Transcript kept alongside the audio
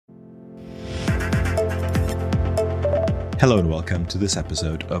Hello and welcome to this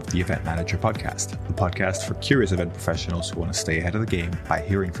episode of the Event Manager Podcast, the podcast for curious event professionals who want to stay ahead of the game by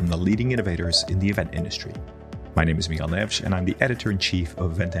hearing from the leading innovators in the event industry. My name is Miguel Neves and I'm the Editor-in-Chief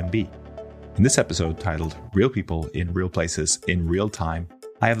of EventMB. In this episode titled Real People in Real Places in Real Time,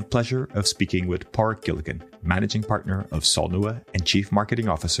 I have the pleasure of speaking with Padraic Gilligan, Managing Partner of Solnua and Chief Marketing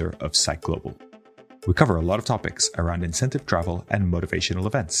Officer of Site Global. We cover a lot of topics around incentive travel and motivational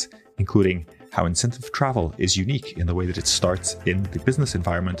events, including how incentive travel is unique in the way that it starts in the business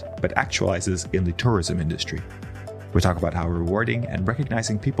environment but actualizes in the tourism industry. We talk about how rewarding and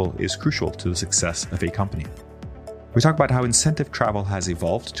recognizing people is crucial to the success of a company. We talk about how incentive travel has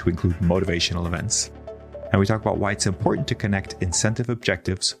evolved to include motivational events. And we talk about why it's important to connect incentive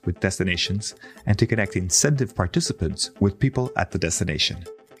objectives with destinations and to connect incentive participants with people at the destination.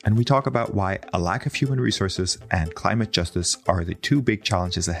 And we talk about why a lack of human resources and climate justice are the two big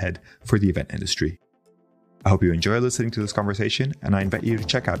challenges ahead for the event industry. I hope you enjoy listening to this conversation, and I invite you to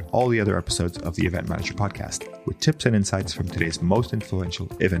check out all the other episodes of the Event Manager Podcast with tips and insights from today's most influential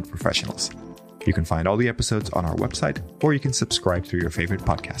event professionals. You can find all the episodes on our website, or you can subscribe through your favorite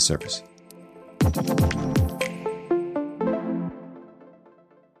podcast service.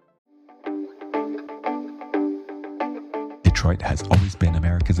 Detroit has always been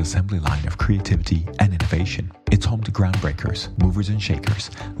America's assembly line of creativity and innovation. It's home to groundbreakers, movers and shakers,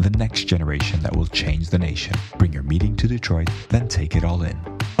 the next generation that will change the nation. Bring your meeting to Detroit, then take it all in.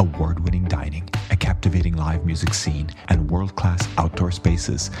 Award-winning dining, a captivating live music scene, and world-class outdoor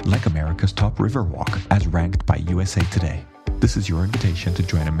spaces like America's top Riverwalk, as ranked by USA Today. This is your invitation to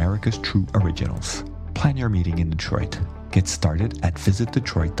join America's true originals. Plan your meeting in Detroit. Get started at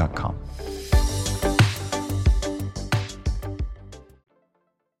visitdetroit.com.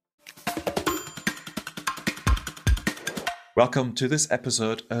 Welcome to this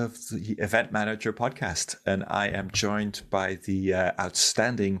episode of the Event Manager Podcast, and I am joined by the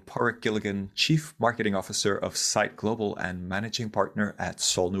outstanding Padraic Gilligan, Chief Marketing Officer of Site Global and Managing Partner at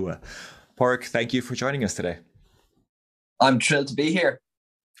Solnua. Padraic, thank you for joining us today. I'm thrilled to be here.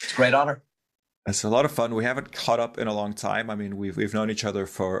 It's a great honor. It's a lot of fun. We haven't caught up in a long time. I mean, we've known each other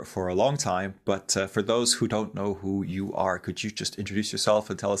for a long time, but for those who don't know who you are, could you just introduce yourself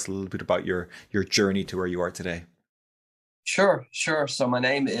and tell us a little bit about your journey to where you are today? Sure. So my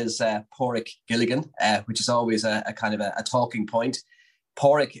name is Padraic Gilligan, which is always a kind of a talking point.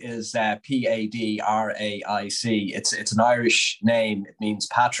 Padraic is Padraic. It's an Irish name. It means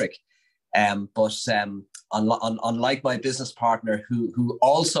Patrick. But unlike my business partner, who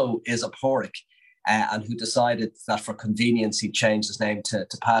also is a Padraic, and who decided that for convenience he'd change his name to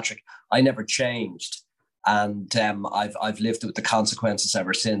Patrick, I never changed, and I've lived with the consequences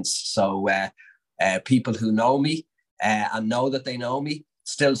ever since. So people who know me and know that they know me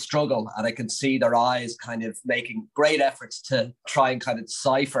still struggle, and I can see their eyes kind of making great efforts to try and kind of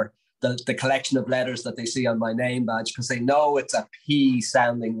decipher the collection of letters that they see on my name badge, because they know it's a P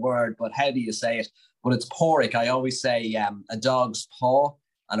sounding word, but how do you say it? But it's Padraic. I always say a dog's paw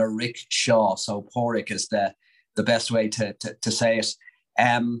and a rickshaw. So Padraic is the best way to say it.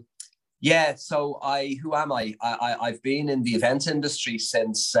 So who am I? I've been in the event industry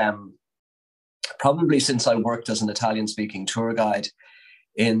since probably since I worked as an Italian-speaking tour guide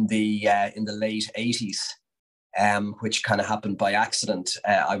in the late 80s, which kind of happened by accident.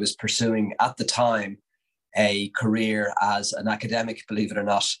 I was pursuing at the time a career as an academic, believe it or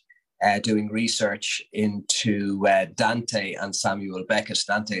not, doing research into Dante and Samuel Beckett.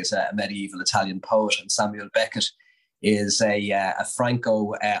 Dante is a medieval Italian poet, and Samuel Beckett is a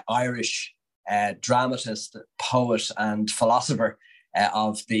Franco-Irish dramatist, poet, and philosopher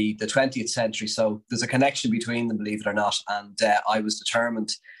of the 20th century. So there's a connection between them, believe it or not. And I was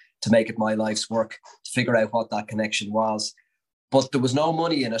determined to make it my life's work to figure out what that connection was. But there was no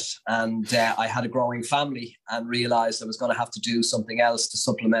money in it. And I had a growing family and realized I was going to have to do something else to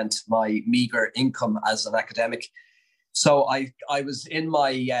supplement my meager income as an academic. So I was in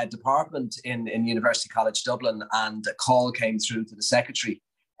my department in University College Dublin, and a call came through to the secretary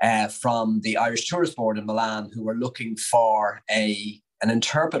from the Irish Tourist Board in Milan, who were looking for an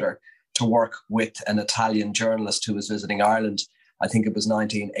interpreter to work with an Italian journalist who was visiting Ireland. I think it was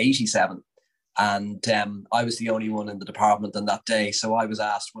 1987. And I was the only one in the department on that day. So I was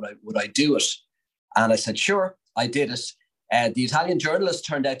asked, would I do it? And I said, sure, I did it. The Italian journalist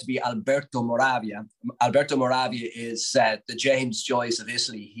turned out to be Alberto Moravia. Alberto Moravia is the James Joyce of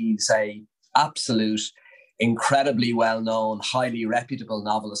Italy. He's a absolute, incredibly well-known, highly reputable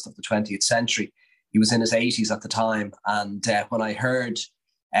novelist of the 20th century. He was in his 80s at the time. And when I heard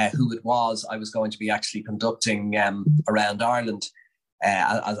who it was, I was going to be actually conducting around Ireland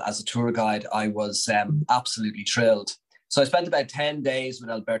as a tour guide, I was absolutely thrilled. So I spent about 10 days with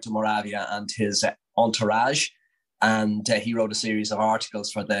Alberto Moravia and his entourage. And he wrote a series of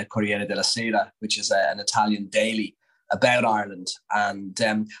articles for the Corriere della Sera, which is an Italian daily about Ireland. And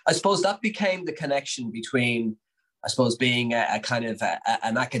I suppose that became the connection between, I suppose, being a kind of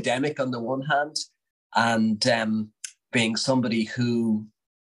an academic on the one hand, and being somebody who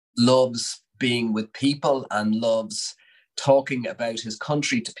loves being with people and loves talking about his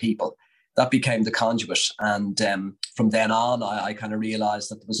country to people. That became the conduit. And from then on, I kind of realized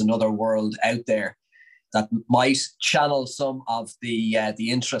that there was another world out there that might channel some of the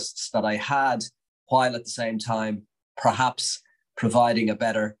interests that I had, while at the same time perhaps providing a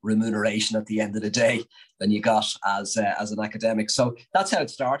better remuneration at the end of the day than you got as an academic. So that's how it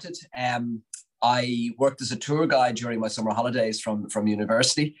started. I worked as a tour guide during my summer holidays from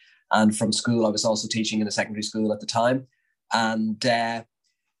university, and from school I was also teaching in a secondary school at the time. And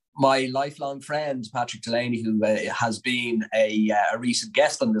my lifelong friend, Patrick Delaney, who has been a recent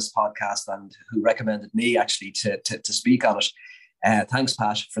guest on this podcast and who recommended me actually to speak on it. Thanks,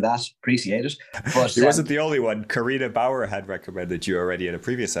 Pat, for that. Appreciate it. But he wasn't the only one. Karina Bauer had recommended you already in a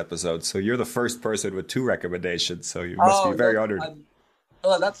previous episode. So you're the first person with 2 recommendations. So you must be very honored.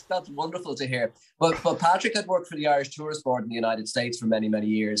 Oh, that's wonderful to hear. But Patrick had worked for the Irish Tourist Board in the United States for many, many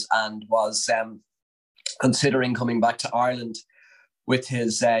years, and was considering coming back to Ireland with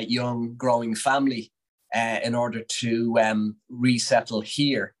his young, growing family in order to resettle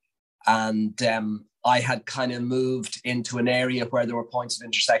here. And I had kind of moved into an area where there were points of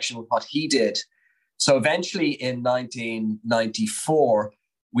intersection with what he did. So eventually in 1994,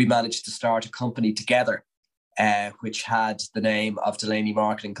 we managed to start a company together, which had the name of Delaney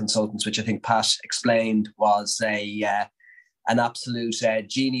Marketing Consultants, which I think Pat explained was an absolute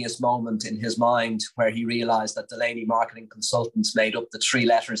genius moment in his mind, where he realized that Delaney Marketing Consultants made up the 3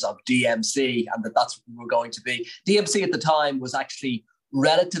 letters of DMC, and that's what we were going to be. DMC at the time was actually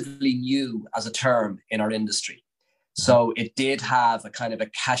relatively new as a term in our industry. So it did have a kind of a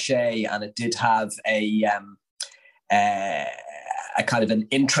cachet, and it did have a kind of an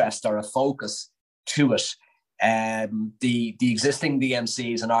interest or a focus to it. The existing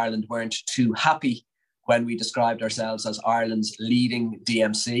DMCs in Ireland weren't too happy when we described ourselves as Ireland's leading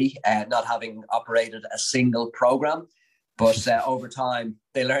DMC, not having operated a single program. But over time,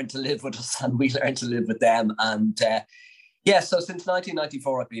 they learned to live with us and we learned to live with them. And so since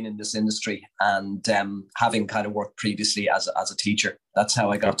 1994, I've been in this industry, and having kind of worked previously as a teacher. That's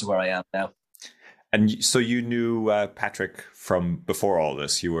how I got to where I am now. And so you knew Patrick from before all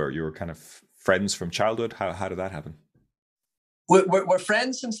this? You were kind of friends from childhood? How did that happen? We're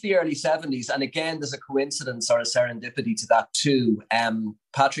friends since the early 70s. And again, there's a coincidence or a serendipity to that too.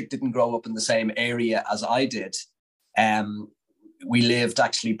 Patrick didn't grow up in the same area as I did. We lived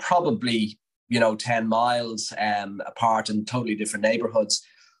actually probably, 10 miles apart in totally different neighborhoods.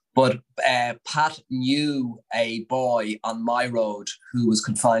 But Pat knew a boy on my road who was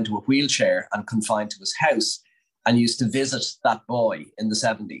confined to a wheelchair and confined to his house, and used to visit that boy in the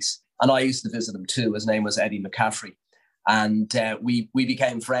 70s. And I used to visit him too. His name was Eddie McCaffrey. And we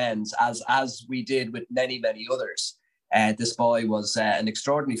became friends, as we did with many, many others. This boy was an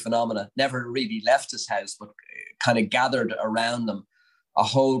extraordinary phenomenon, never really left his house, but kind of gathered around them a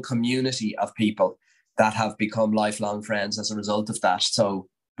whole community of people that have become lifelong friends as a result of that. So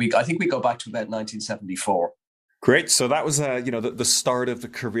I think we go back to about 1974. Great. So that was, the start of the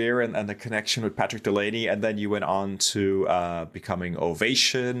career and the connection with Patrick Delaney. And then you went on to becoming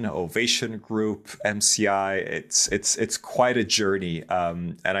Ovation Group, MCI. It's quite a journey.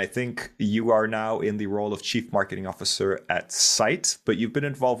 And I think you are now in the role of Chief Marketing Officer at Site, but you've been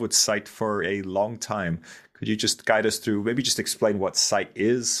involved with Site for a long time. Could you just guide us through, maybe just explain what Site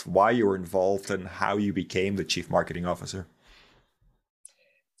is, why you were involved, and how you became the Chief Marketing Officer?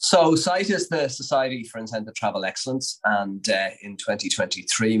 So SITE is the Society for Incentive Travel Excellence. And in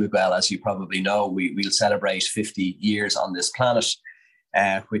 2023, Miguel, as you probably know, we'll celebrate 50 years on this planet,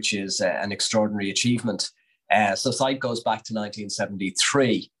 which is an extraordinary achievement. So SITE goes back to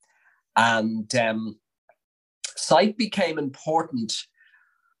 1973. And SITE became important,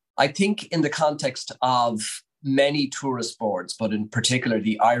 I think, in the context of many tourist boards, but in particular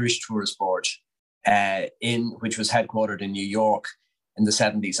the Irish Tourist Board, which was headquartered in New York in the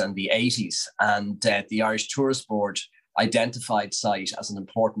 70s and the 80s. And the Irish Tourist Board identified SITE as an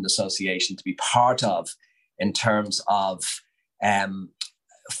important association to be part of in terms of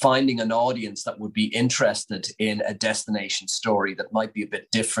finding an audience that would be interested in a destination story that might be a bit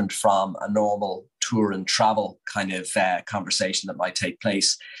different from a normal tour and travel kind of conversation that might take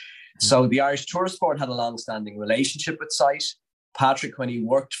place. Mm-hmm. So the Irish Tourist Board had a long-standing relationship with SITE. Patrick, when he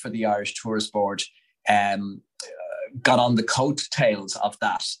worked for the Irish Tourist Board, got on the coattails of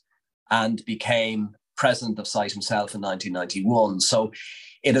that and became president of SITE himself in 1991. So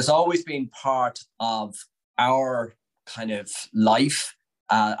it has always been part of our kind of life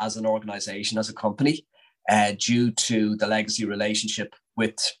as an organization, as a company, due to the legacy relationship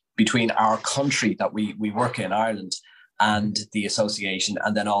between our country that we work in, Ireland, and the association,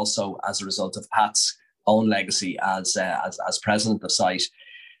 and then also as a result of Pat's own legacy as president of SITE.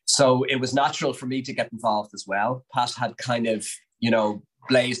 So it was natural for me to get involved as well. Pat had kind of,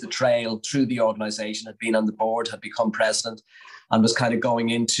 blazed the trail through the organization, had been on the board, had become president, and was kind of going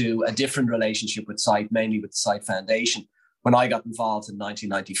into a different relationship with SITE, mainly with the SITE Foundation, when I got involved in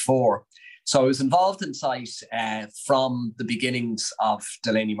 1994. So I was involved in SITE from the beginnings of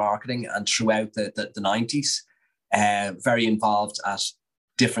Delaney Marketing and throughout the 90s, very involved at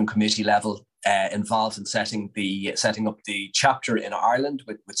different committee level, involved in setting up the chapter in Ireland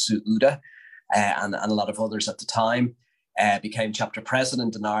with Sue Uda and a lot of others at the time. Became chapter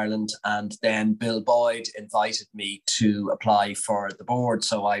president in Ireland, and then Bill Boyd invited me to apply for the board.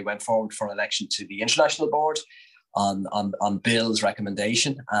 So I went forward for election to the international board on Bill's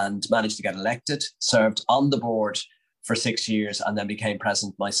recommendation and managed to get elected, served on the board for 6 years, and then became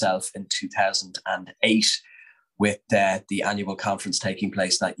president myself in 2008 with the annual conference taking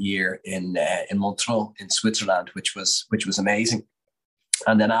place that year in Montreux in Switzerland, which was amazing.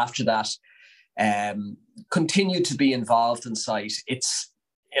 And then after that, continued to be involved in SITE. It's,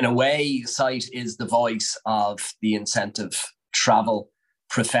 in a way, SITE is the voice of the incentive travel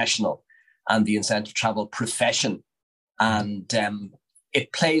professional and the incentive travel profession. And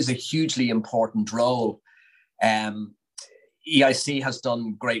it plays a hugely important role. EIC has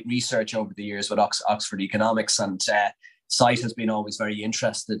done great research over the years with Oxford Economics, and SITE has been always very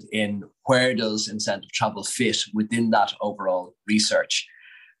interested in where does incentive travel fit within that overall research.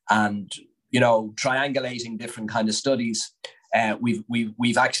 And triangulating different kind of studies,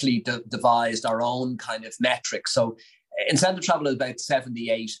 we've actually devised our own kind of metric. So incentive travel is about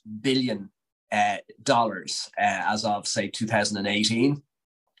 $78 billion as of, say, 2018.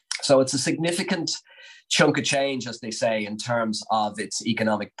 So it's a significant chunk of change, as they say, in terms of its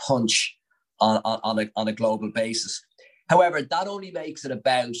economic punch on a global basis. However, that only makes it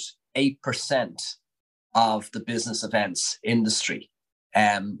about 8% of the business events industry.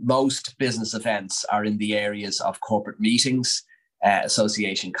 Most business events are in the areas of corporate meetings,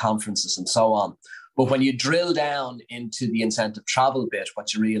 association conferences, and so on. But when you drill down into the incentive travel bit,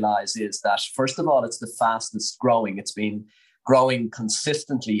 what you realize is that, first of all, it's the fastest growing. It's been growing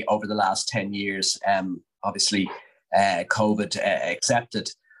consistently over the last 10 years, obviously COVID accepted.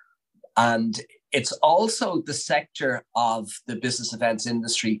 And it's also the sector of the business events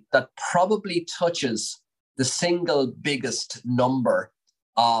industry that probably touches the single biggest number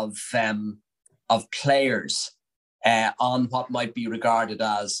of players on what might be regarded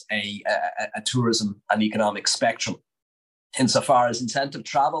as a tourism and economic spectrum. Insofar as incentive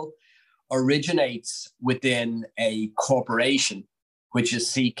travel originates within a corporation which is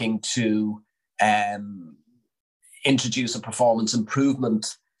seeking to introduce a performance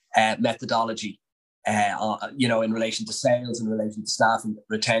improvement methodology, in relation to sales, in relation to staff and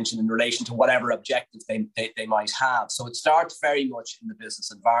retention, in relation to whatever objective they might have. So it starts very much in the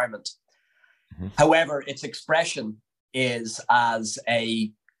business environment. Mm-hmm. However, its expression is as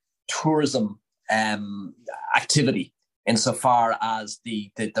a tourism activity, insofar as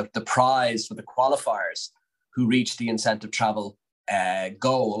the prize for the qualifiers who reach the incentive travel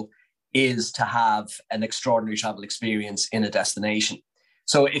goal is to have an extraordinary travel experience in a destination.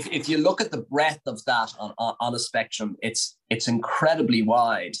 So if you look at the breadth of that on a spectrum, it's incredibly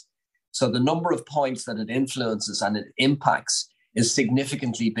wide. So the number of points that it influences and it impacts is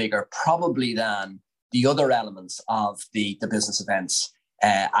significantly bigger, probably, than the other elements of the business events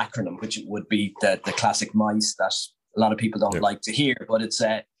acronym, which would be the classic MICE that a lot of people don't like to hear. But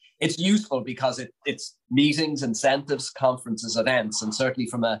it's useful because it's meetings, incentives, conferences, events, and certainly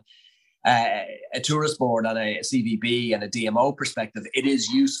from a tourist board and a CVB and a DMO perspective, it is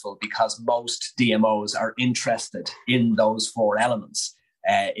useful because most DMOs are interested in those four elements.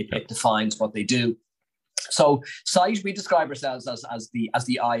 It defines what they do. So SITE, we describe ourselves as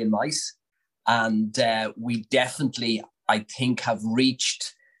the eye in mice, and we definitely, I think, have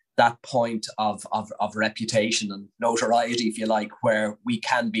reached that point of reputation and notoriety, if you like, where we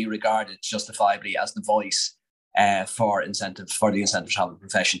can be regarded justifiably as the voice for the incentive travel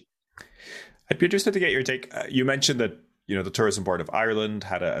profession. I'd be interested to get your take. You mentioned that the Tourism Board of Ireland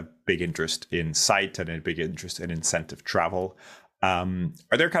had a big interest in SITE and a big interest in incentive travel. Are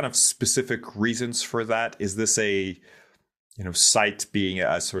there kind of specific reasons for that? Is this a Sight being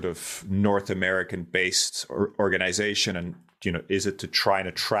a sort of North American based organization, and is it to try and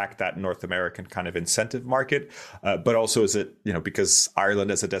attract that North American kind of incentive market, but also is it because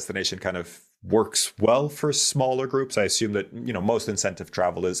Ireland as a destination kind of works well for smaller groups? I assume that most incentive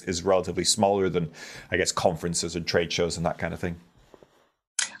travel is relatively smaller than, I guess, conferences and trade shows and that kind of thing.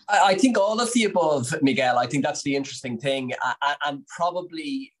 I think all of the above, Miguel. I think that's the interesting thing, and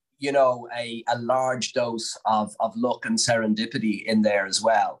probably a large dose of luck and serendipity in there as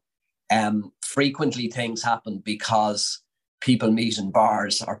well. Frequently things happen because people meet in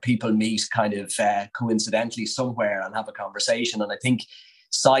bars, or people meet kind of coincidentally somewhere and have a conversation. And I think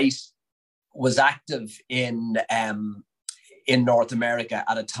Sight was active in North America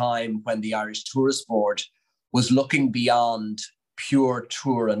at a time when the Irish Tourist Board was looking beyond pure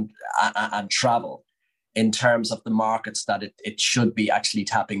tour and travel in terms of the markets that it should be actually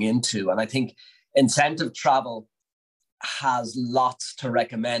tapping into. And I think incentive travel has lots to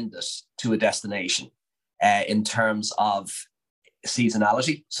recommend it to a destination in terms of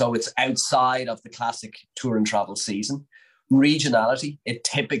seasonality. So it's outside of the classic tour and travel season. Regionality, it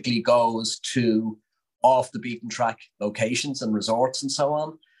typically goes to off the beaten track locations and resorts and so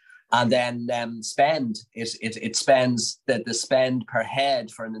on. And then spend, it spends, the spend per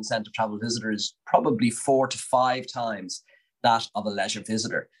head for an incentive travel visitor is probably 4 to 5 times that of a leisure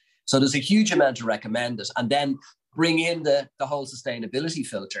visitor. So there's a huge amount to recommend it. And then bring in the whole sustainability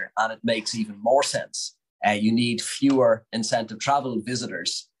filter, and it makes even more sense. You need fewer incentive travel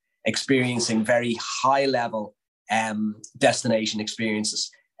visitors experiencing very high level destination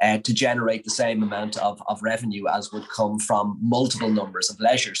experiences to generate the same amount of revenue as would come from multiple numbers of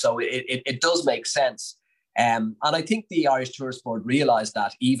leisure. So it does make sense. And I think the Irish Tourist Board realised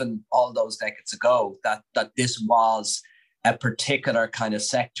that even all those decades ago, that this was a particular kind of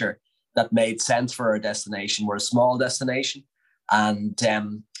sector that made sense for our destination. We're a small destination, and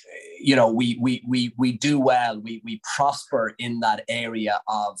we do well. We prosper in that area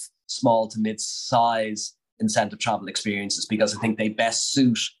of small to mid-size incentive travel experiences, because I think they best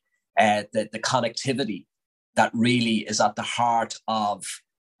suit the connectivity that really is at the heart of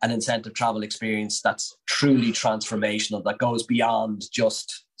an incentive travel experience that's truly transformational, that goes beyond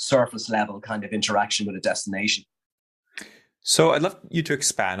just surface level kind of interaction with a destination. So I'd love you to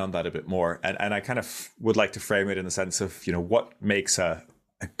expand on that a bit more. And I kind of would like to frame it in the sense of, what makes a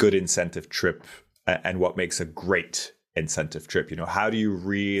good incentive trip and what makes a great incentive trip. How do you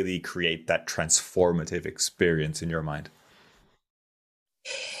really create that transformative experience in your mind?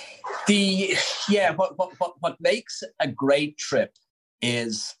 What makes a great trip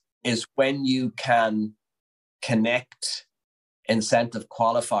is when you can connect incentive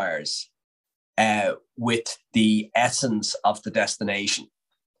qualifiers with the essence of the destination.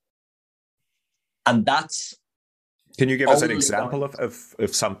 And that's... Can you give us an example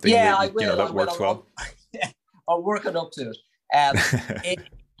of something that works well? I'm working up to it.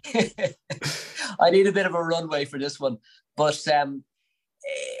 I need a bit of a runway for this one. But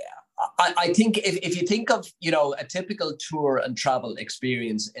I think if you think of, a typical tour and travel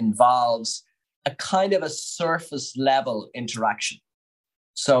experience involves a kind of a surface level interaction.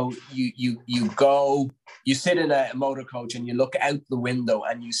 So you go, you sit in a motor coach and you look out the window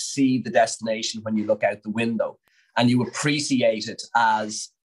and you see the destination when you look out the window, and you appreciate it as,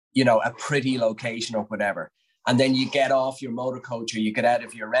 a pretty location or whatever. And then you get off your motor coach or you get out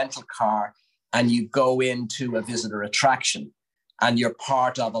of your rental car and you go into a visitor attraction, and you're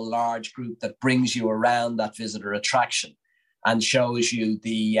part of a large group that brings you around that visitor attraction and shows you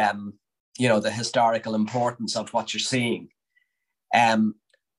the, the historical importance of what you're seeing.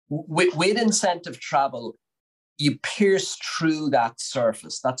 With incentive travel, you pierce through that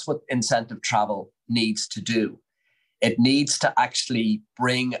surface. That's what incentive travel needs to do. It needs to actually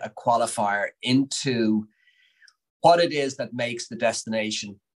bring a qualifier into what it is that makes the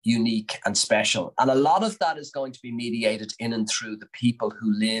destination unique and special. And a lot of that is going to be mediated in and through the people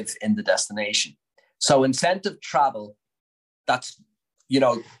who live in the destination. So incentive travel, that's,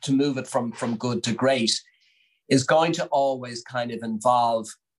 to move it from good to great, is going to always kind of involve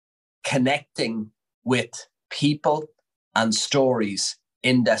connecting with people and stories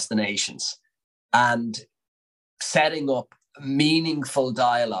in destinations and setting up meaningful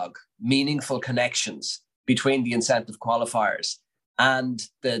dialogue, meaningful connections between the incentive qualifiers and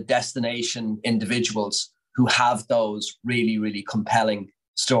the destination individuals who have those really, really compelling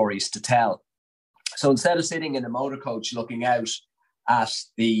stories to tell. So instead of sitting in a motor coach looking out at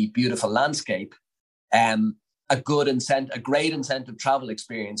the beautiful landscape, a great incentive travel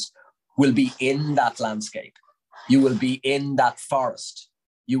experience will be in that landscape. You will be in that forest.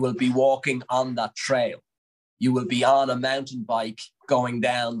 You will be walking on that trail. you will be on a mountain bike going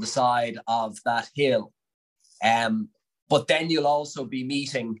down the side of that hill. But then you'll also be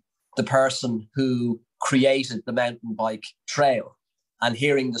meeting the person who created the mountain bike trail and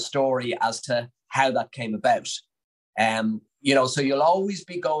hearing the story as to how that came about. So you'll always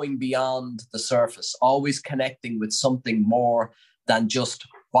be going beyond the surface, always connecting with something more than just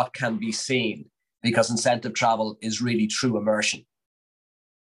what can be seen, because incentive travel is really true immersion.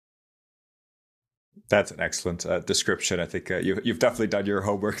 That's an excellent description. I think you've definitely done your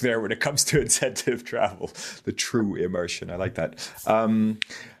homework there when it comes to incentive travel, the true immersion. I like that.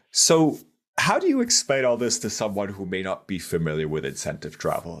 So how do you explain all this to someone who may not be familiar with incentive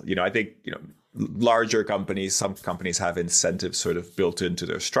travel? I think, larger companies, some companies have incentives sort of built into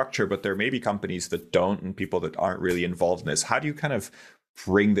their structure, but there may be companies that don't and people that aren't really involved in this. How do you kind of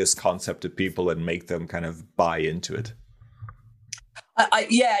bring this concept to people and make them kind of buy into it?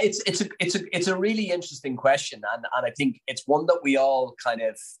 It's a really interesting question, and I think it's one that we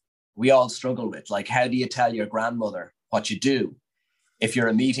all struggle with. Like, how do you tell your grandmother what you do if you're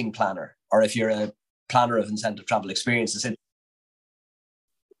a meeting planner or if you're a planner of incentive travel experiences?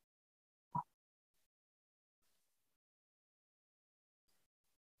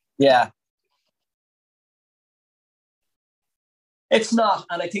 Yeah, it's not,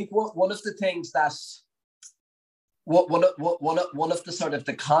 and I think one of the things that's one of the sort of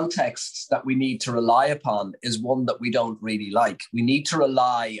the contexts that we need to rely upon is one that we don't really like. We need to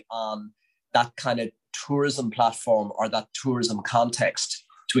rely on that kind of tourism platform or that tourism context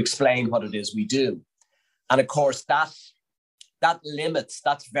to explain what it is we do. And of course, that's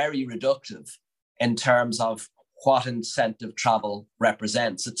very reductive in terms of what incentive travel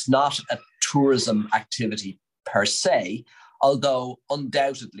represents. It's not a tourism activity per se, although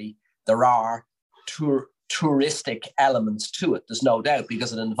undoubtedly there are touristic elements to it. There's no doubt,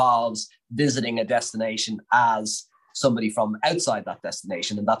 because it involves visiting a destination as somebody from outside that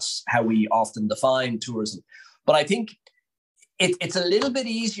destination. And that's how we often define tourism. But I think it's a little bit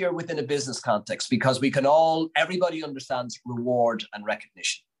easier within a business context, because everybody understands reward and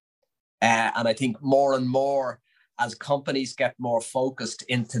recognition. And I think more and more as companies get more focused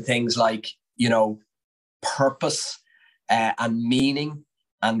into things like, purpose and meaning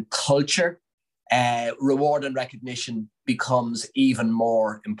and culture, reward and recognition becomes even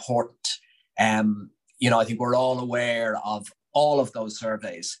more important. I think we're all aware of all of those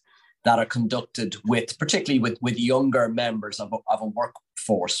surveys that are conducted particularly with younger members of a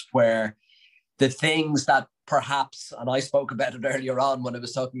workforce, where the things that perhaps, and I spoke about it earlier on when I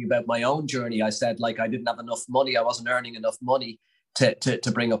was talking about my own journey, I said, like, I didn't have enough money. I wasn't earning enough money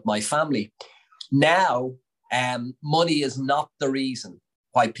to bring up my family. Now, money is not the reason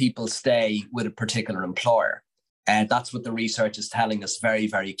why people stay with a particular employer. And that's what the research is telling us very,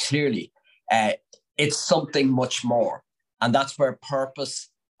 very clearly. It's something much more. And that's where purpose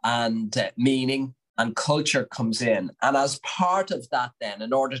and meaning and culture comes in. And as part of that, then,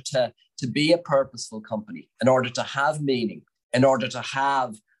 in order to be a purposeful company, in order to have meaning, in order to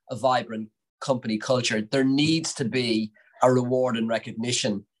have a vibrant company culture, there needs to be a reward and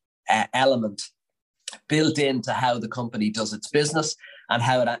recognition element built into how the company does its business and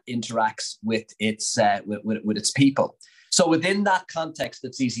how it interacts with its people. So within that context,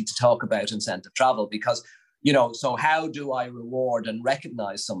 it's easy to talk about incentive travel because, so how do I reward and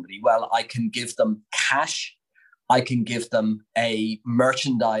recognize somebody? Well, I can give them cash, I can give them a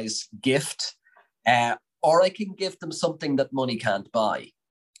merchandise gift, or I can give them something that money can't buy,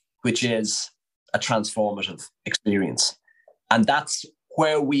 which is a transformative experience. And that's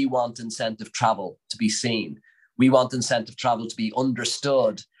where we want incentive travel to be seen. We want incentive travel to be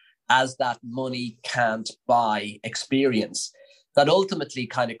understood as that money can't buy experience that ultimately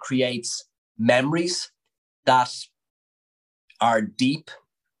kind of creates memories that are deep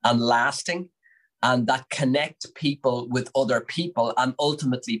and lasting and that connect people with other people and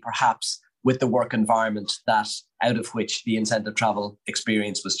ultimately perhaps with the work environment that out of which the incentive travel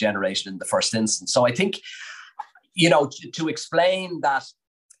experience was generated in the first instance. So I think, to explain that,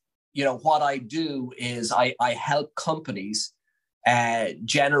 what I do is I help companies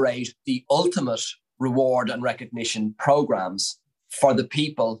generate the ultimate reward and recognition programs for the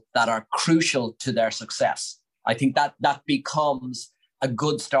people that are crucial to their success. I think that becomes a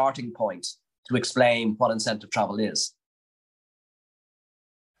good starting point to explain what incentive travel is.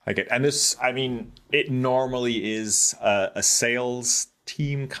 Okay, and this, it normally is a sales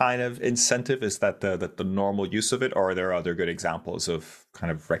team kind of incentive. Is that the normal use of it, or are there other good examples of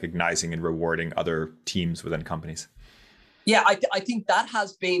kind of recognizing and rewarding other teams within companies? Yeah, I think that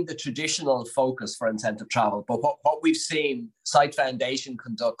has been the traditional focus for incentive travel. But what we've seen, Site Foundation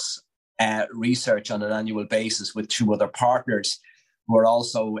conducts research on an annual basis with two other partners who are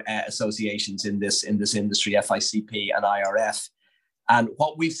also associations in this industry, FICP and IRF. And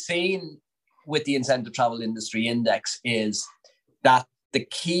what we've seen with the Incentive Travel Industry Index is that the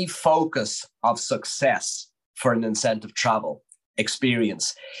key focus of success for an incentive travel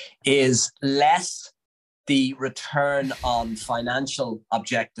experience is less the return on financial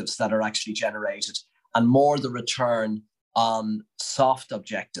objectives that are actually generated and more the return on soft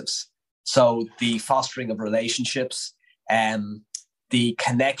objectives. So the fostering of relationships, the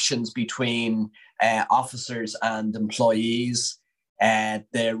connections between officers and employees,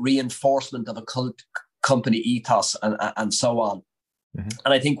 the reinforcement of a company ethos, and so on. Mm-hmm.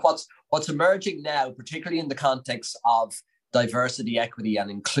 And I think what's emerging now, particularly in the context of diversity, equity, and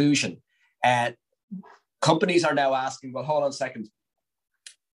inclusion, companies are now asking, well, hold on a second,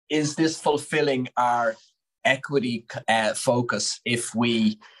 is this fulfilling our equity focus if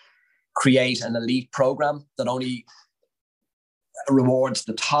we create an elite program that only rewards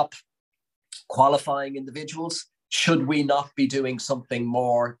the top qualifying individuals? Should we not be doing something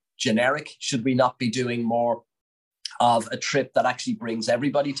more generic? Should we not be doing more of a trip that actually brings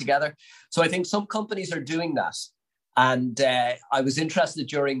everybody together? So I think some companies are doing that. And I was interested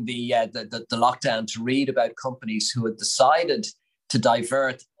during the lockdown to read about companies who had decided to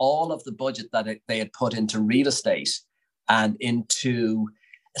divert all of the budget that they had put into real estate and into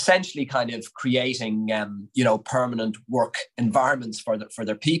essentially kind of creating, permanent work environments for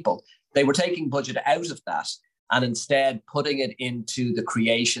their people. They were taking budget out of that and instead putting it into the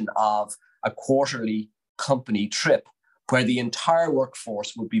creation of a quarterly company trip where the entire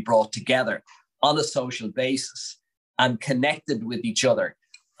workforce would be brought together on a social basis and connected with each other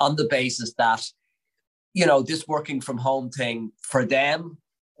on the basis that, this working from home thing for them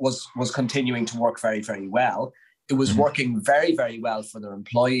was continuing to work very, very well. It was working very, very well for their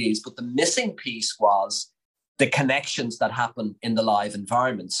employees. But the missing piece was the connections that happen in the live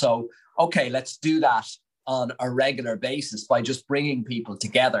environment. So, okay, let's do that on a regular basis by just bringing people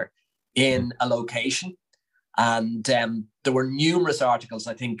together in a location. And there were numerous articles,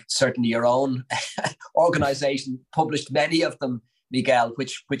 I think certainly your own organization published many of them, Miguel,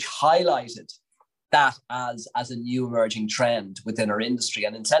 which highlighted that as a new emerging trend within our industry.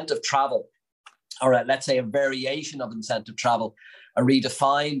 And incentive travel, or let's say a variation of incentive travel, a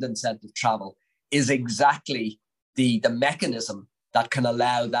redefined incentive travel, is exactly the mechanism that can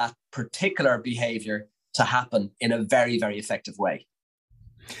allow that particular behavior to happen in a very, very effective way.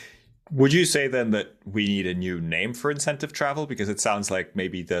 Would you say then that we need a new name for incentive travel? Because it sounds like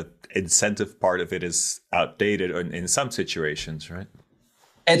maybe the incentive part of it is outdated in some situations, right?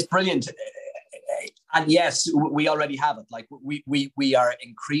 It's brilliant. And yes, we already have it. Like we are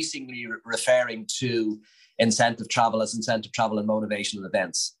increasingly referring to incentive travel as incentive travel and motivational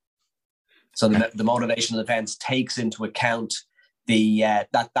events. So the motivational events takes into account the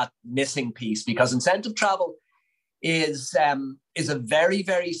that missing piece, because incentive travel is a very,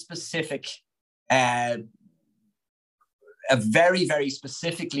 very specific, a very, very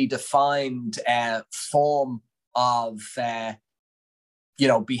specifically defined form of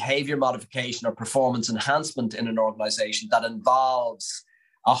behavior modification or performance enhancement in an organization that involves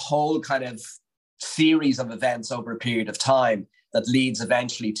a whole kind of series of events over a period of time that leads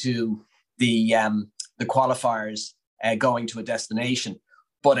eventually to the qualifiers going to a destination.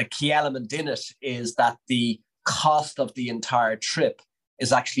 But a key element in it is that the cost of the entire trip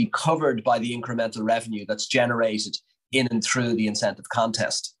is actually covered by the incremental revenue that's generated in and through the incentive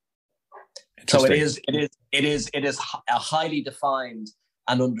contest. So it is a highly defined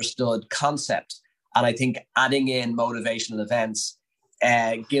and understood concept. And I think adding in motivational events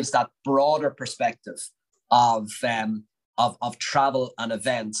gives that broader perspective of travel and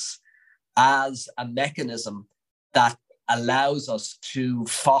events as a mechanism that allows us to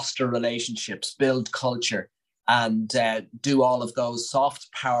foster relationships, build culture, and do all of those soft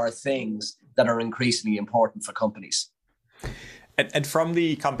power things that are increasingly important for companies. And from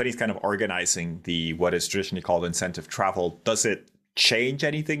the companies kind of organizing what is traditionally called incentive travel, does it change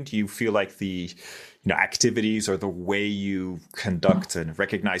anything? Do you feel like the activities or the way you conduct and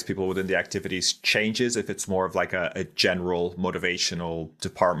recognize people within the activities changes if it's more of like a general motivational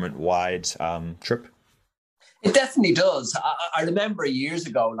department-wide trip? It definitely does. I remember years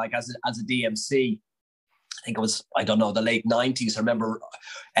ago, like as a DMC, I think it was, the late 90s. I remember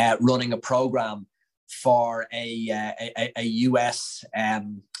running a program for a US,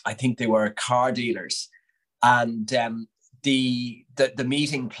 I think they were car dealers. And the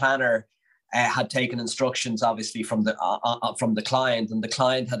meeting planner had taken instructions, obviously, from the client. And the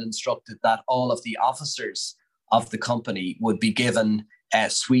client had instructed that all of the officers of the company would be given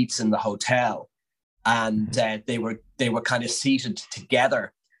suites in the hotel, and they were kind of seated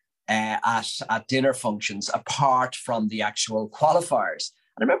together at dinner functions apart from the actual qualifiers.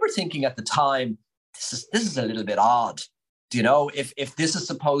 And I remember thinking at the time, this is a little bit odd. Do you know, if this is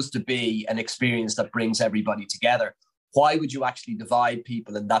supposed to be an experience that brings everybody together, why would you actually divide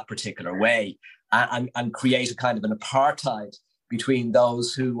people in that particular way and create a kind of an apartheid between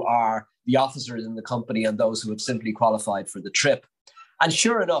those who are the officers in the company and those who have simply qualified for the trip? And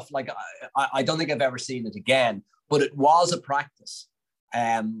sure enough, like I don't think I've ever seen it again, but it was a practice.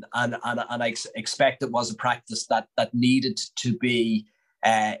 And I expect it was a practice that needed to be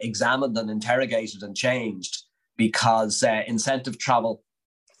examined and interrogated and changed, because incentive travel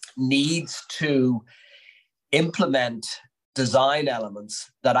needs to implement design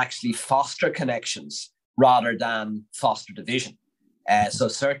elements that actually foster connections rather than foster division. So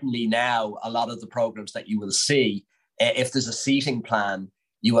certainly now, a lot of the programs that you will see, if there's a seating plan,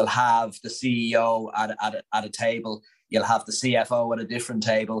 you will have the CEO at a table, you'll have the CFO at a different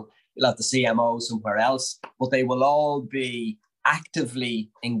table, you'll have the CMO somewhere else, but they will all be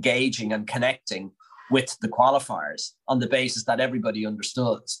actively engaging and connecting with the qualifiers on the basis that everybody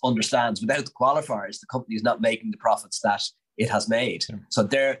understands. Without the qualifiers, the company is not making the profits that it has made. So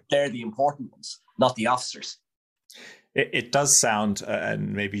they're the important ones, not the officers. It does sound,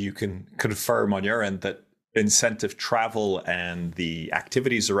 and maybe you can confirm on your end, that incentive travel and the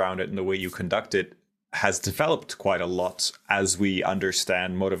activities around it and the way you conduct it has developed quite a lot as we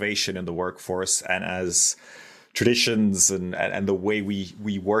understand motivation in the workforce, and as traditions and the way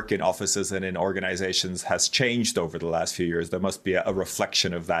we work in offices and in organizations has changed over the last few years. There must be a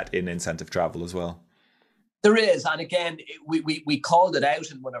reflection of that in incentive travel as well. There is. And again, we called it out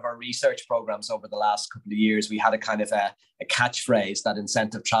in one of our research programs over the last couple of years. We had a kind of a catchphrase that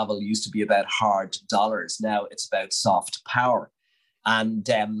incentive travel used to be about hard dollars. Now it's about soft power. And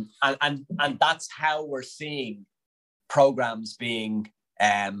that's how we're seeing programs being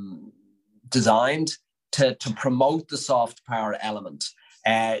designed to promote the soft power element.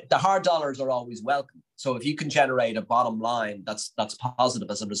 The hard dollars are always welcome. So if you can generate a bottom line that's positive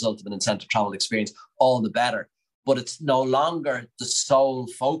as a result of an incentive travel experience, all the better. But it's no longer the sole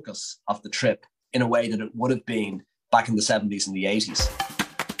focus of the trip in a way that it would have been back in the 70s and the 80s.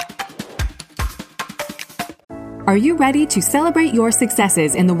 Are you ready to celebrate your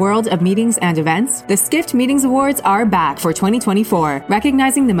successes in the world of meetings and events? The Skift Meetings Awards are back for 2024,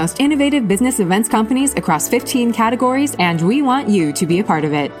 recognizing the most innovative business events companies across 15 categories, and we want you to be a part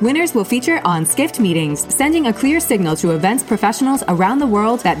of it. Winners will feature on Skift Meetings, sending a clear signal to events professionals around the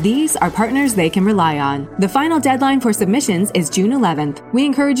world that these are partners they can rely on. The final deadline for submissions is June 11th. We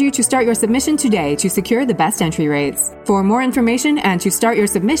encourage you to start your submission today to secure the best entry rates. For more information and to start your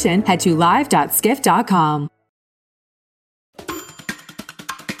submission, head to live.skift.com.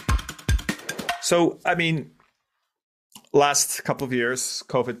 So, I mean, last couple of years,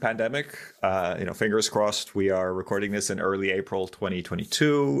 COVID pandemic, fingers crossed, we are recording this in early April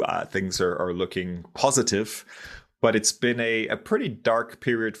 2022. Things are looking positive, but it's been a pretty dark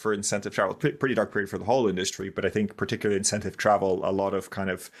period for incentive travel, pretty dark period for the whole industry. But I think particularly incentive travel, a lot of kind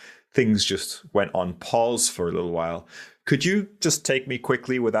of things just went on pause for a little while. Could you just take me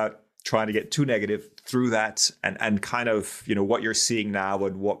quickly, without trying to get too negative, through that and kind of, what you're seeing now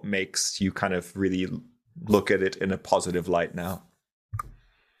and what makes you kind of really look at it in a positive light now?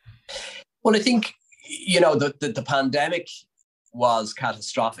 Well, I think, the pandemic was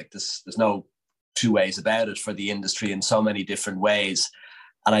catastrophic. There's no two ways about it for the industry in so many different ways.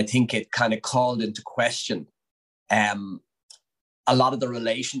 And I think it kind of called into question a lot of the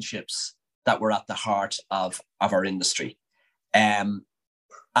relationships that were at the heart of our industry.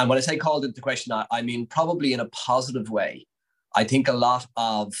 And when I say called into question, I mean probably in a positive way. I think a lot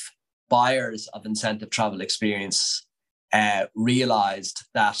of buyers of incentive travel experience realized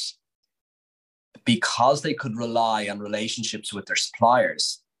that because they could rely on relationships with their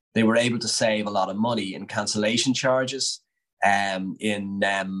suppliers, they were able to save a lot of money in cancellation charges, in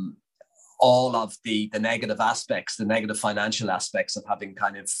all of the negative aspects, the negative financial aspects of having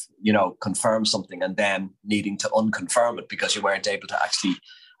kind of, confirmed something and then needing to unconfirm it because you weren't able to actually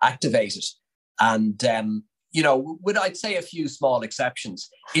activate it. And, with, I'd say, a few small exceptions,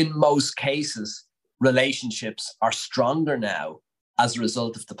 in most cases, relationships are stronger now as a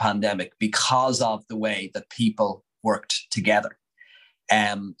result of the pandemic because of the way that people worked together.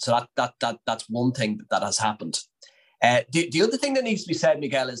 So that's one thing that has happened. The other thing that needs to be said,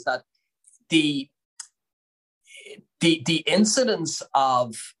 Miguel, is that the incidence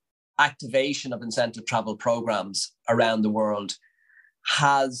of activation of incentive travel programs around the world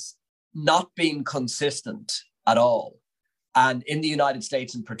has not been consistent at all. And in the United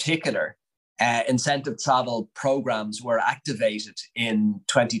States in particular, incentive travel programs were activated in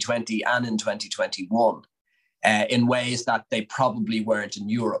 2020 and in 2021 in ways that they probably weren't in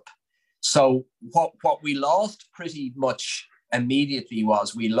Europe. So what we lost pretty much immediately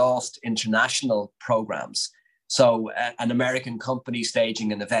was we lost international programs. So an American company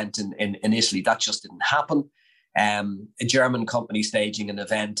staging an event in Italy, that just didn't happen. A German company staging an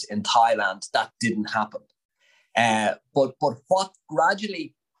event in Thailand, that didn't happen. But what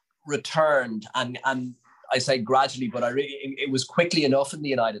gradually returned, and I say gradually, but it was quickly enough in the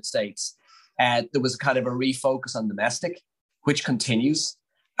United States. There was kind of a refocus on domestic, which continues.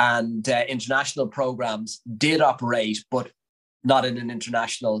 And international programs did operate, but not in an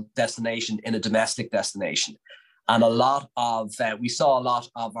international destination, in a domestic destination. And we saw a lot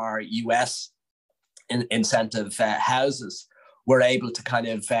of our US incentive houses were able to kind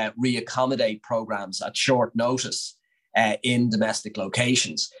of reaccommodate programs at short notice in domestic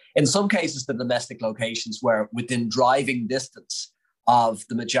locations. In some cases, the domestic locations were within driving distance of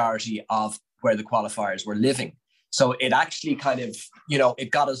the majority of where the qualifiers were living. So it actually kind of,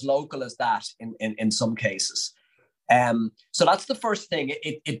 it got as local as that in some cases. So that's the first thing.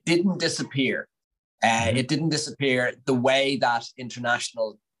 It didn't disappear. It didn't disappear the way that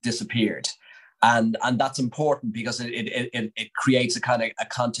international disappeared. And that's important because it creates a kind of a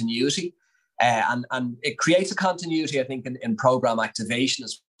continuity. And it creates a continuity, I think, in program activation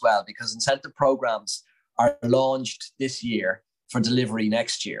as well, because incentive programs are launched this year for delivery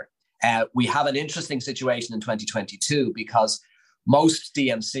next year. We have an interesting situation in 2022 because most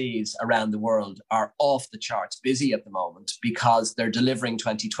DMCs around the world are off the charts busy at the moment because they're delivering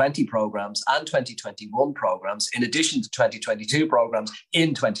 2020 programs and 2021 programs in addition to 2022 programs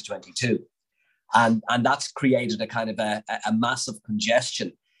in 2022. And that's created a kind of a massive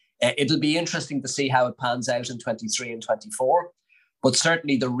congestion. It'll be interesting to see how it pans out in 23 and 24. But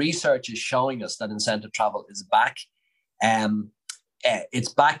certainly the research is showing us that incentive travel is back.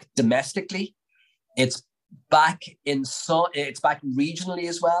 It's back domestically. It's back regionally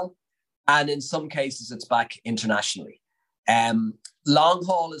as well. And in some cases, it's back internationally. Long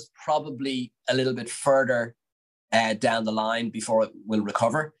haul is probably a little bit further down the line before it will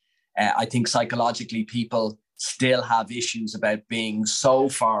recover. I think psychologically people still have issues about being so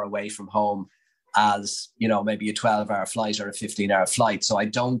far away from home as, maybe a 12-hour flight or a 15-hour flight. So I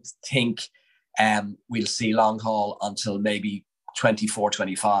don't think we'll see long haul until maybe 24,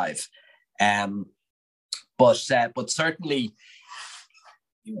 25. But certainly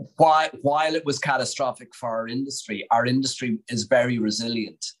while it was catastrophic for our industry is very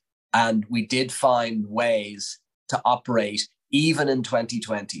resilient. And we did find ways to operate even in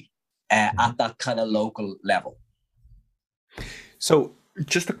 2020 at that kind of local level. So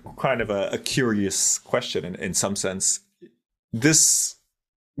just a kind of a curious question in some sense, this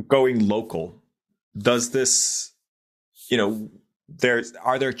going local, does this,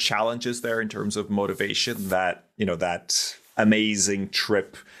 are there challenges there in terms of motivation that, that amazing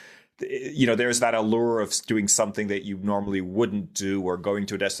trip, there's that allure of doing something that you normally wouldn't do or going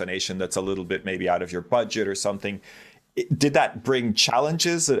to a destination that's a little bit maybe out of your budget or something. Did that bring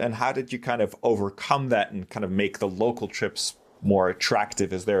challenges, and how did you kind of overcome that and kind of make the local trips more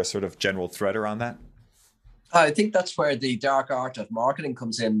attractive? Is there a sort of general thread around that? I think that's where the dark art of marketing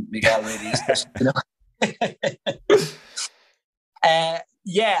comes in, Miguel, really.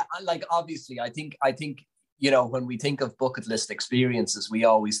 Like obviously, I think, when we think of bucket list experiences, we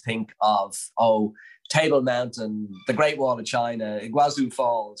always think of, Table Mountain, the Great Wall of China, Iguazu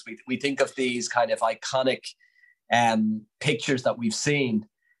Falls. We think of these kind of iconic pictures that we've seen,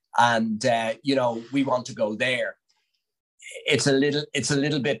 and we want to go there. It's a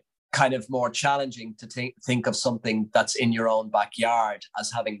little bit kind of more challenging to think of something that's in your own backyard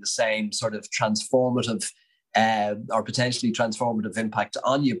as having the same sort of transformative or potentially transformative impact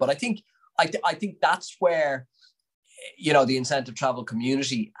on you. But I think that's where the incentive travel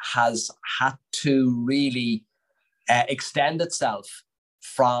community has had to really extend itself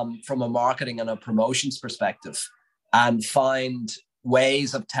from a marketing and a promotions perspective, and find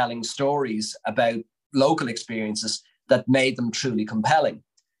ways of telling stories about local experiences that made them truly compelling.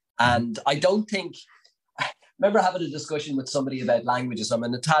 And I don't think, I remember having a discussion with somebody about languages. I'm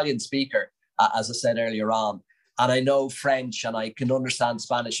an Italian speaker, as I said earlier on, and I know French and I can understand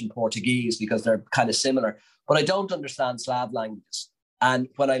Spanish and Portuguese because they're kind of similar, but I don't understand Slav languages. And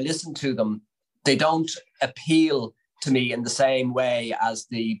when I listen to them, they don't appeal to me in the same way as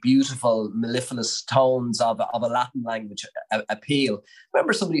the beautiful mellifluous tones of a Latin language appeal. I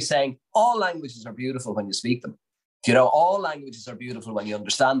remember somebody saying, all languages are beautiful when you speak them. All languages are beautiful when you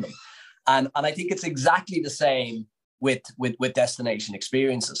understand them. And I think it's exactly the same with destination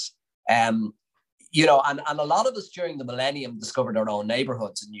experiences. And a lot of us during the millennium discovered our own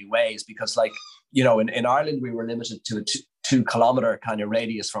neighborhoods in new ways, because in Ireland, we were limited to a 2 kilometer kind of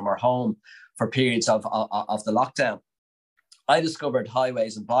radius from our home for periods of the lockdown. I discovered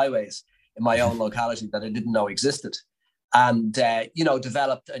highways and byways in my own locality that I didn't know existed, and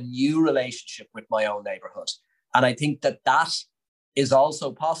developed a new relationship with my own neighborhood. And I think that is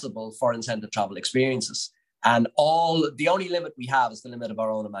also possible for incentive travel experiences. And the only limit we have is the limit of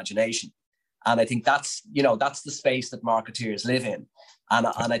our own imagination. And I think that's the space that marketeers live in. And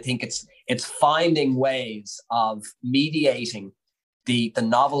I think it's finding ways of mediating the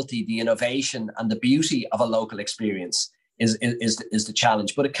novelty, the innovation, and the beauty of a local experience is the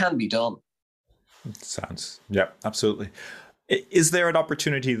challenge, but it can be done. Yeah, absolutely. Is there an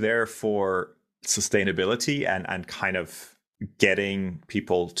opportunity there for sustainability and kind of getting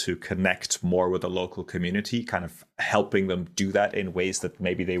people to connect more with the local community, kind of helping them do that in ways that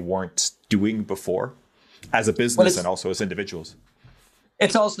maybe they weren't doing before as a business and also as individuals?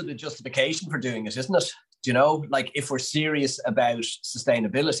 It's also the justification for doing it, isn't it? Like if we're serious about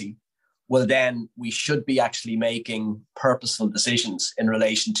sustainability, well, then we should be actually making purposeful decisions in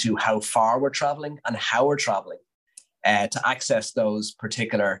relation to how far we're traveling and how we're traveling to access those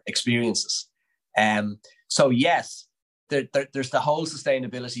particular experiences. So yes, there's the whole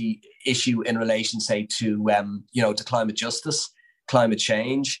sustainability issue in relation, say, to climate justice, climate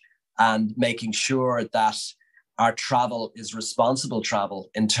change, and making sure that our travel is responsible travel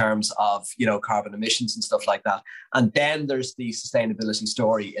in terms of, carbon emissions and stuff like that. And then there's the sustainability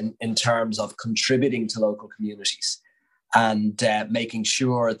story in terms of contributing to local communities and making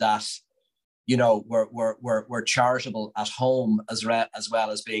sure that, we're charitable at home as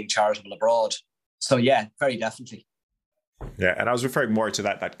well as being charitable abroad. So yeah, very definitely. Yeah, and I was referring more to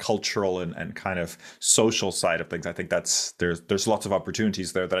that cultural and kind of social side of things. I think there's lots of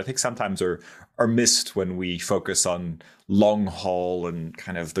opportunities there that I think sometimes are missed when we focus on long haul and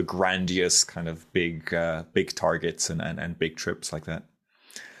kind of the grandiose kind of big targets and big trips like that.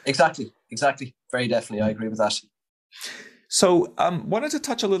 Exactly. Very definitely. I agree with that. So wanted to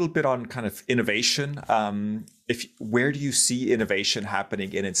touch a little bit on kind of innovation. Where do you see innovation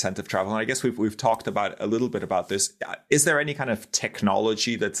happening in incentive travel? And I guess we've talked about a little bit about this. Is there any kind of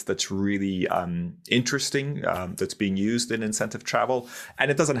technology that's really interesting that's being used in incentive travel? And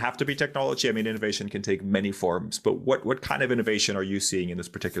it doesn't have to be technology. I mean, innovation can take many forms. But what kind of innovation are you seeing in this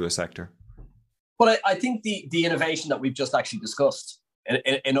particular sector? Well, I think the innovation that we've just actually discussed,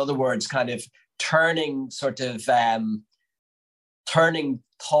 in other words, kind of turning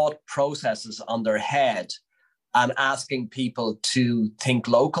thought processes on their head and asking people to think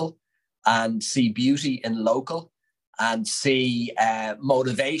local and see beauty in local and see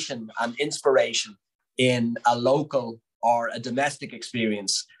motivation and inspiration in a local or a domestic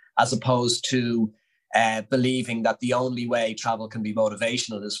experience, as opposed to believing that the only way travel can be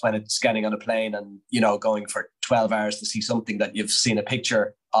motivational is when it's getting on a plane and, going for 12 hours to see something that you've seen a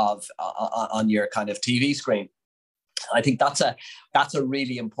picture of on your kind of TV screen. I think that's a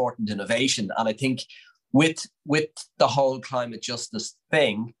really important innovation. And I think with the whole climate justice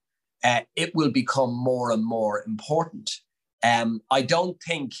thing, it will become more and more important. I don't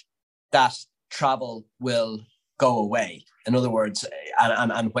think that travel will go away. In other words,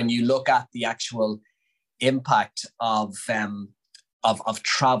 and when you look at the actual impact of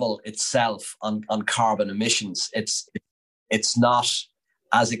travel itself on carbon emissions, it's not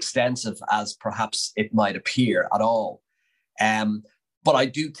as extensive as perhaps it might appear at all. But I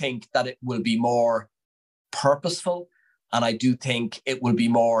do think that it will be more purposeful, and I do think it will be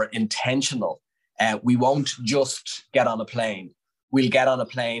more intentional. We won't just get on a plane. We'll get on a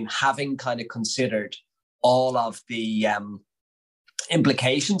plane having kind of considered all of the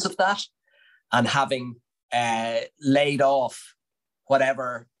implications of that and having laid off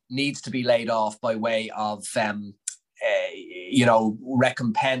whatever needs to be laid off by way of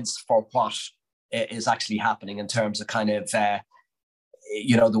recompense for what is actually happening in terms of kind of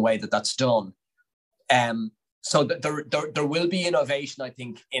the way that's done. So there will be innovation, I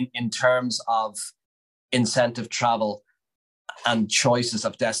think, in terms of incentive travel and choices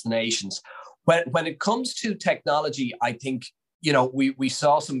of destinations. When it comes to technology, I think we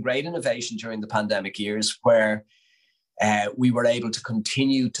saw some great innovation during the pandemic years where we were able to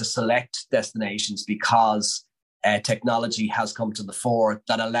continue to select destinations because technology has come to the fore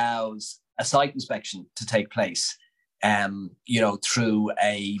that allows a site inspection to take place, through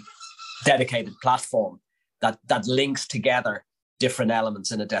a dedicated platform that links together different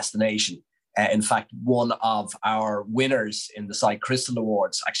elements in a destination. In fact, one of our winners in the Site Crystal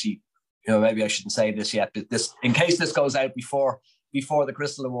Awards actually maybe I shouldn't say this yet, but this, in case this goes out before the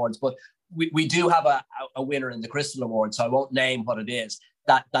Crystal Awards, but we do have a winner in the Crystal Awards, so I won't name what it is.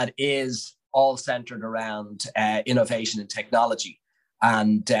 That is all centered around innovation and technology,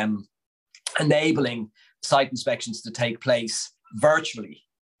 and enabling site inspections to take place virtually.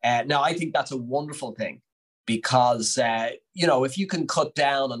 Now, I think that's a wonderful thing, because if you can cut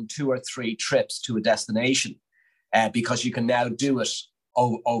down on 2 or 3 trips to a destination, because you can now do it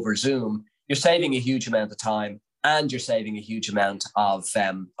over Zoom, you're saving a huge amount of time, and you're saving a huge amount of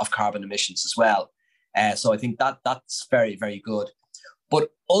carbon emissions as well. So I think that's very, very good. But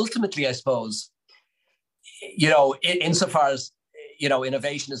ultimately, I suppose, insofar as,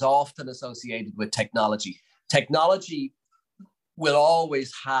 innovation is often associated with technology, technology will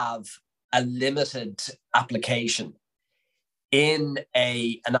always have a limited application in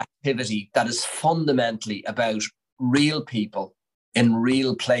an activity that is fundamentally about real people in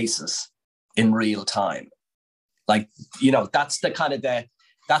real places in real time. Like, that's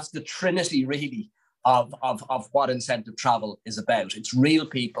the trinity really of what incentive travel is about. It's real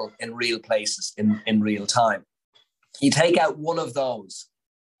people in real places in real time. You take out one of those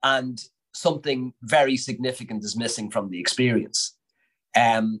and something very significant is missing from the experience.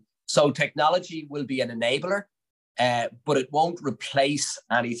 So technology will be an enabler, but it won't replace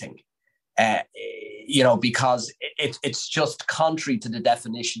anything, because it's just contrary to the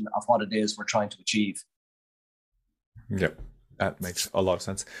definition of what it is we're trying to achieve. Yep, that makes a lot of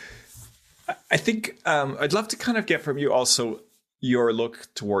sense. I think I'd love to kind of get from you also your look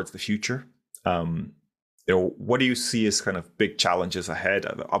towards the future. What do you see as kind of big challenges ahead?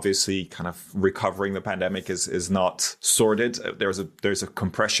 Obviously, kind of recovering the pandemic is not sorted. There's a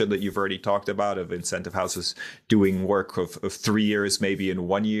compression that you've already talked about of incentive houses doing work of 3 years, maybe in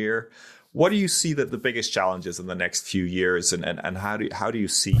 1 year. What do you see that the biggest challenges in the next few years, and how do you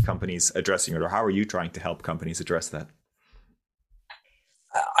see companies addressing it, or how are you trying to help companies address that?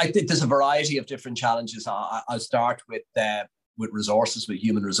 I think there's a variety of different challenges. I'll start with resources, with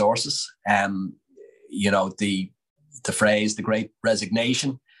human resources. The phrase, the great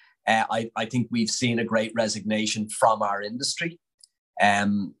resignation. I think we've seen a great resignation from our industry.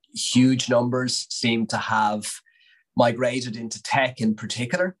 Huge numbers seem to have migrated into tech in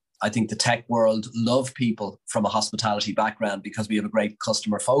particular. I think the tech world love people from a hospitality background because we have a great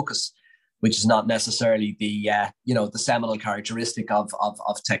customer focus, which is not necessarily the seminal characteristic of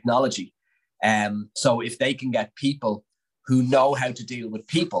technology. So if they can get people who know how to deal with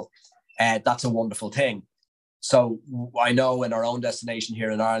people, that's a wonderful thing. So I know in our own destination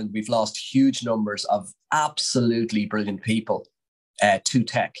here in Ireland, we've lost huge numbers of absolutely brilliant people to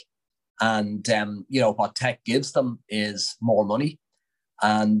tech. And, what tech gives them is more money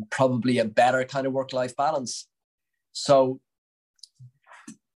and probably a better kind of work-life balance. So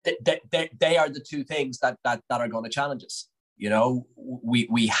they are the two things that are going to challenge us.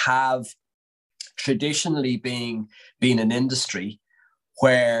 We have traditionally been an industry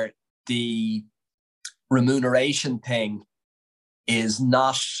where the remuneration thing is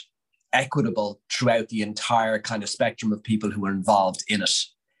not equitable throughout the entire kind of spectrum of people who are involved in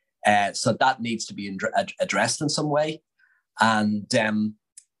it. So that needs to be addressed in some way. And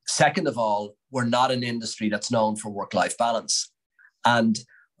second of all, we're not an industry that's known for work-life balance. And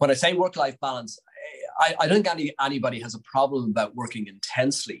when I say work-life balance, I don't think anybody has a problem about working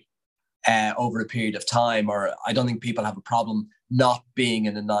intensely over a period of time, or I don't think people have a problem not being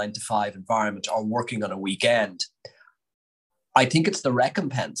in a 9-to-5 environment or working on a weekend. I think it's the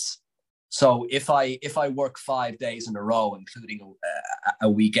recompense. So if I work 5 days in a row, including a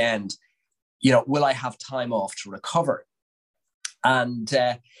weekend, will I have time off to recover? And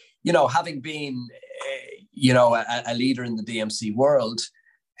having been a leader in the DMC world,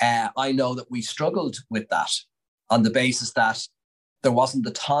 I know that we struggled with that on the basis that there wasn't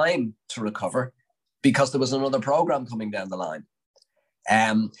the time to recover because there was another program coming down the line.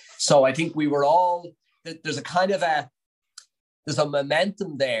 So I think we were all, there's a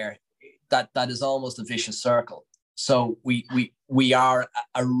momentum there that is almost a vicious circle. So we are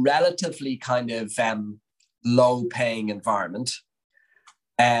a relatively kind of low paying environment.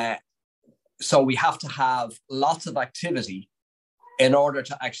 So we have to have lots of activity in order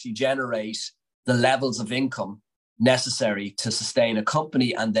to actually generate the levels of income necessary to sustain a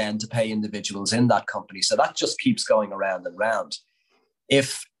company and then to pay individuals in that company. So that just keeps going around and round.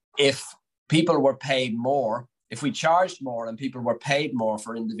 If people were paid more, if we charged more and people were paid more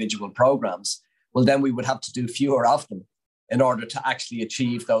for individual programs, well, then we would have to do fewer of them in order to actually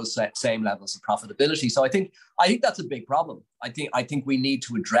achieve those same levels of profitability. So I think that's a big problem. I think we need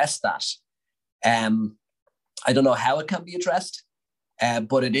to address that. I don't know how it can be addressed,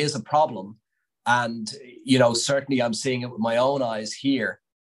 but it is a problem. And, certainly I'm seeing it with my own eyes here,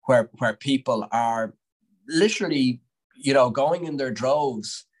 where people are literally, going in their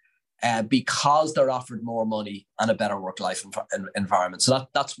droves because they're offered more money and a better work-life environment. So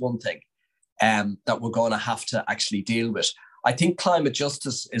that's one thing that we're going to have to actually deal with. I think climate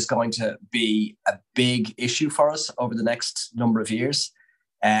justice is going to be a big issue for us over the next number of years.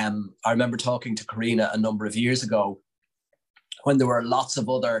 I remember talking to Karina a number of years ago when there were lots of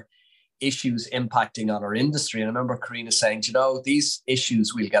other issues impacting on our industry. And I remember Karina saying, these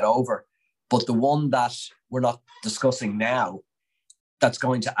issues we'll get over, but the one that we're not discussing now that's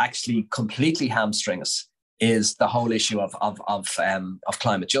going to actually completely hamstring us is the whole issue of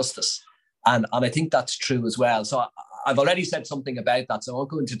climate justice. And I think that's true as well. So I've already said something about that, so I won't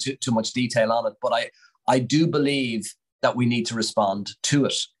go into too much detail on it, but I do believe that we need to respond to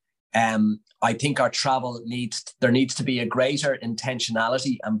it. I think our travel there needs to be a greater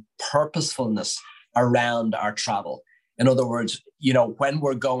intentionality and purposefulness around our travel. In other words, when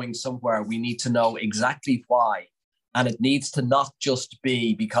we're going somewhere, we need to know exactly why. And it needs to not just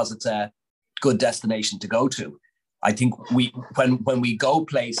be because it's a good destination to go to. I think when we go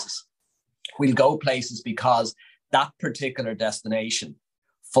places, we'll go places because that particular destination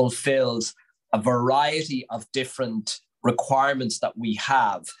fulfills a variety of different requirements that we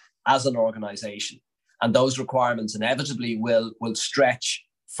have as an organization. And those requirements inevitably will stretch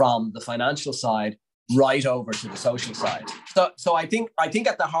from the financial side right over to the social side. So I think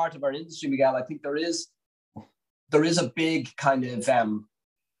at the heart of our industry, Miguel, I think there is a big kind of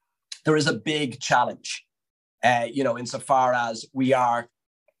there is a big challenge, insofar as we are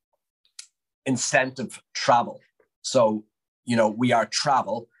incentive travel. So, we are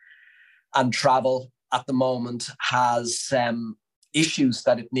travel, and travel at the moment has issues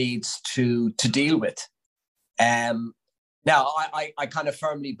that it needs to deal with. Now, I kind of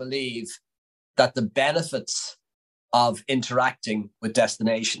firmly believe that the benefits of interacting with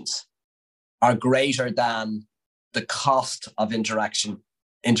destinations are greater than the cost of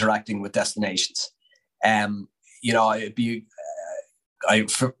interacting with destinations. I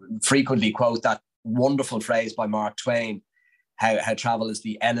frequently quote that wonderful phrase by Mark Twain, how travel is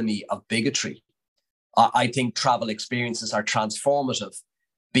the enemy of bigotry. I think travel experiences are transformative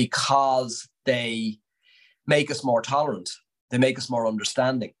because they make us more tolerant. They make us more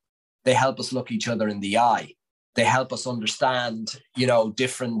understanding. They help us look each other in the eye. They help us understand,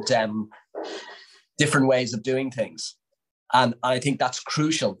 different ways of doing things. And I think that's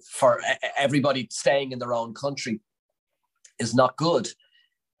crucial for everybody. Staying in their own country is not good.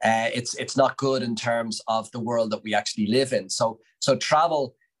 It's not good in terms of the world that we actually live in. So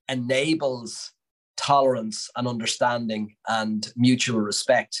travel enables tolerance and understanding and mutual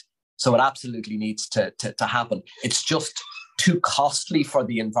respect. So it absolutely needs to happen. It's just too costly for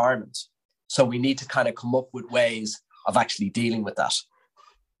the environment. So we need to kind of come up with ways of actually dealing with that.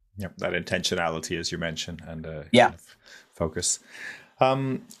 Yeah, that intentionality, as you mentioned, and kind of focus.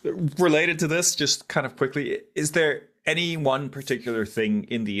 Related to this, just kind of quickly, is there any one particular thing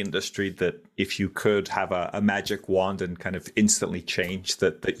in the industry that if you could have a magic wand and kind of instantly change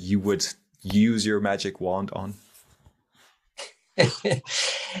that you would use your magic wand on?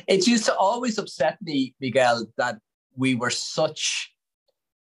 It used to always upset me, Miguel, that we were such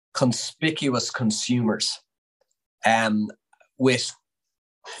conspicuous consumers with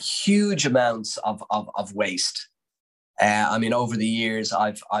huge amounts of waste. Over the years,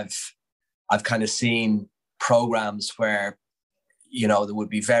 I've kind of seen programs where, there would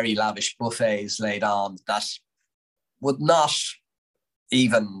be very lavish buffets laid on that would not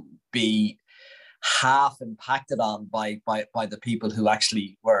even be half impacted on by the people who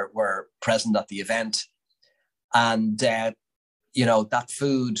actually were present at the event. And, that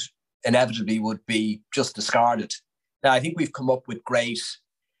food inevitably would be just discarded. Now, I think we've come up with great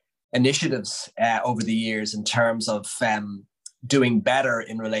initiatives over the years in terms of doing better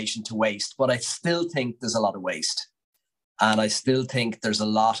in relation to waste, but I still think there's a lot of waste. And I still think there's a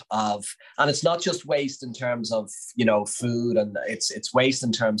lot of, and it's not just waste in terms of, food, and it's waste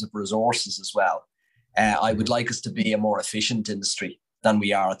in terms of resources as well. I would like us to be a more efficient industry than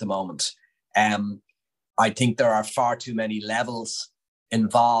we are at the moment. I think there are far too many levels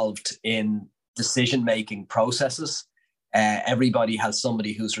involved in decision-making processes. Everybody has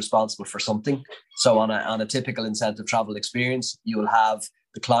somebody who's responsible for something. So on a typical incentive travel experience, you will have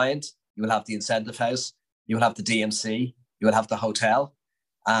the client, you will have the incentive house, you will have the DMC, you will have the hotel,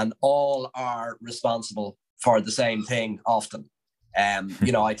 and all are responsible for the same thing often.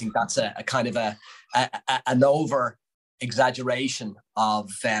 I think that's a kind of an over exaggeration of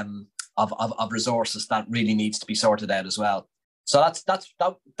resources that really needs to be sorted out as well. So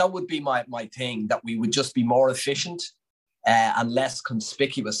that would be my thing, that we would just be more efficient and less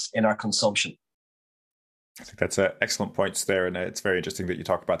conspicuous in our consumption. I think that's excellent points there, and it's very interesting that you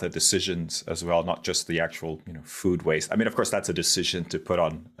talk about the decisions as well, not just the actual food waste. I mean, of course, that's a decision to put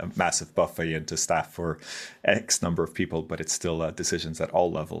on a massive buffet and to staff for X number of people, but it's still decisions at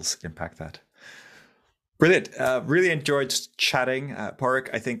all levels impact that. Brilliant. Really enjoyed chatting,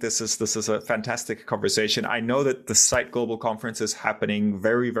 Padraic. I think this is a fantastic conversation. I know that the Site Global Conference is happening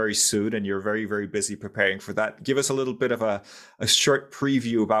very, very soon, and you're very, very busy preparing for that. Give us a little bit of a short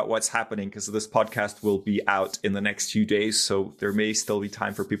preview about what's happening, because this podcast will be out in the next few days, so there may still be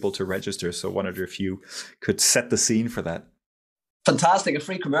time for people to register. So I wondered if you could set the scene for that. Fantastic. A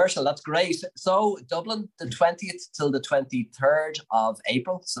free commercial. That's great. So Dublin, the 20th till the 23rd of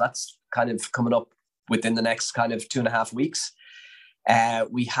April. So that's kind of coming up within the next kind of 2.5 weeks.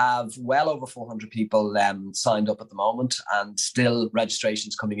 We have well over 400 people signed up at the moment, and still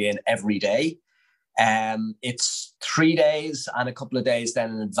registrations coming in every day. It's 3 days and a couple of days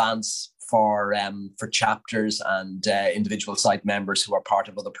then in advance for chapters and individual site members who are part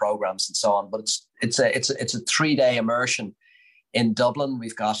of other programs and so on. But it's a 3-day immersion in Dublin.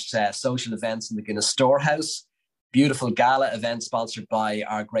 We've got social events in the Guinness Storehouse, beautiful gala event sponsored by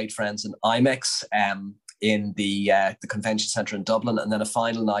our great friends in IMEX in the Convention Centre in Dublin, and then a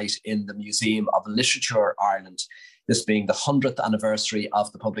final night in the Museum of Literature Ireland, this being the 100th anniversary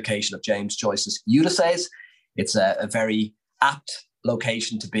of the publication of James Joyce's Ulysses. It's a very apt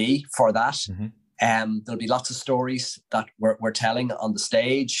location to be for that. Mm-hmm. There'll be lots of stories that we're telling on the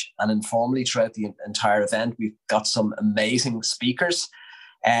stage and informally throughout the entire event. We've got some amazing speakers.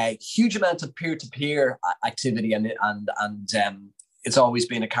 Huge amount of peer-to-peer activity, and it's always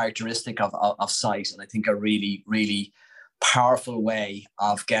been a characteristic of Site, and I think a really, really powerful way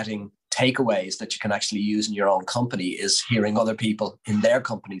of getting takeaways that you can actually use in your own company is hearing other people in their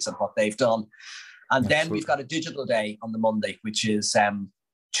companies and what they've done. And Absolutely. Then we've got a digital day on the Monday, which is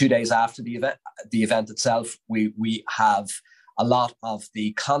 2 days after the event itself. We have a lot of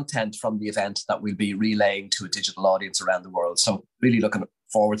the content from the event that we'll be relaying to a digital audience around the world. So really looking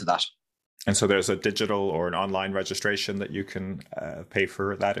forward to that. And so there's a digital or an online registration that you can pay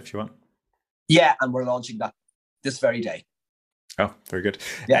for that if you want? Yeah, and we're launching that this very day. Oh, very good.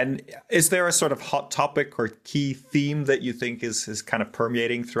 Yeah. And is there a sort of hot topic or key theme that you think is kind of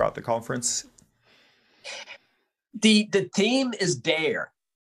permeating throughout the conference? The theme is dare.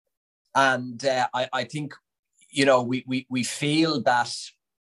 And I think, we feel that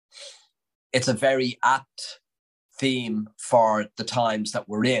it's a very apt theme for the times that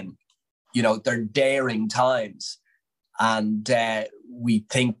we're in. They're daring times. And we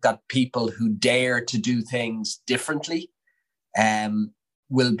think that people who dare to do things differently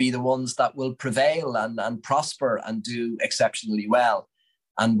will be the ones that will prevail and prosper and do exceptionally well.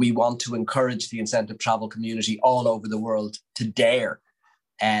 And we want to encourage the incentive travel community all over the world to dare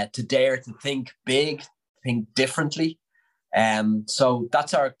to think big, think differently. So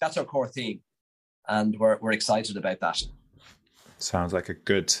that's our core theme. And we're excited about that. Sounds like a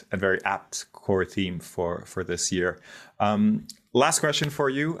good and very apt core theme for this year. Last question for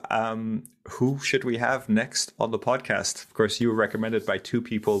you. Who should we have next on the podcast? Of course, you were recommended by 2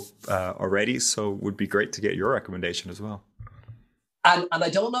 people already, so it would be great to get your recommendation as well. And I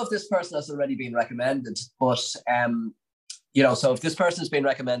don't know if this person has already been recommended, but so if this person has been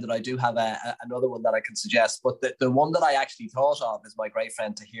recommended, I do have another one that I can suggest. But the one that I actually thought of is my great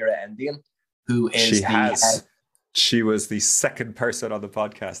friend Tahira Endian, who is She was the second person on the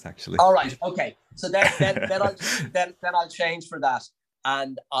podcast, actually. All right. Okay. So then I'll change for that.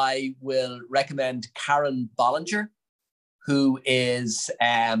 And I will recommend Karen Bollinger, who is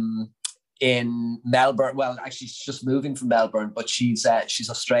in Melbourne. Well, actually, she's just moving from Melbourne, but she's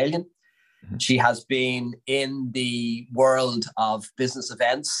Australian. Mm-hmm. She has been in the world of business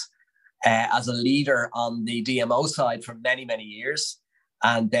events as a leader on the DMO side for many, many years.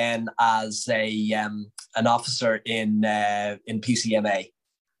 And then as an officer in PCMA.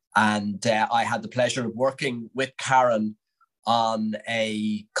 And I had the pleasure of working with Karen on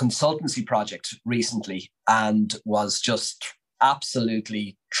a consultancy project recently, and was just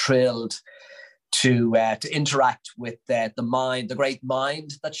absolutely thrilled to interact with the great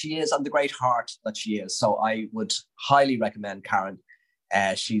mind that she is and the great heart that she is. So I would highly recommend Karen.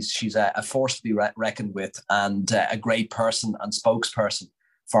 She's a force to be reckoned with, and a great person and spokesperson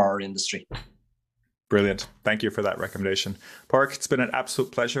for our industry. Brilliant. Thank you for that recommendation. Padraic, it's been an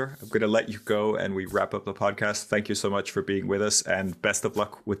absolute pleasure. I'm going to let you go and we wrap up the podcast. Thank you so much for being with us, and best of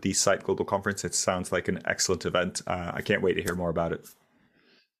luck with the Site Global Conference. It sounds like an excellent event. I can't wait to hear more about it.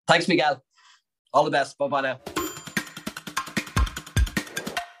 Thanks, Miguel. All the best. Bye-bye now.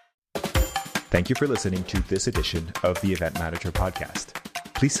 Thank you for listening to this edition of the Event Manager Podcast.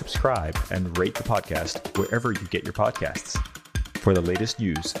 Please subscribe and rate the podcast wherever you get your podcasts. For the latest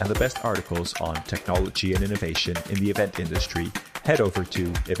news and the best articles on technology and innovation in the event industry, head over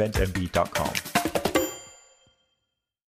to eventmb.com.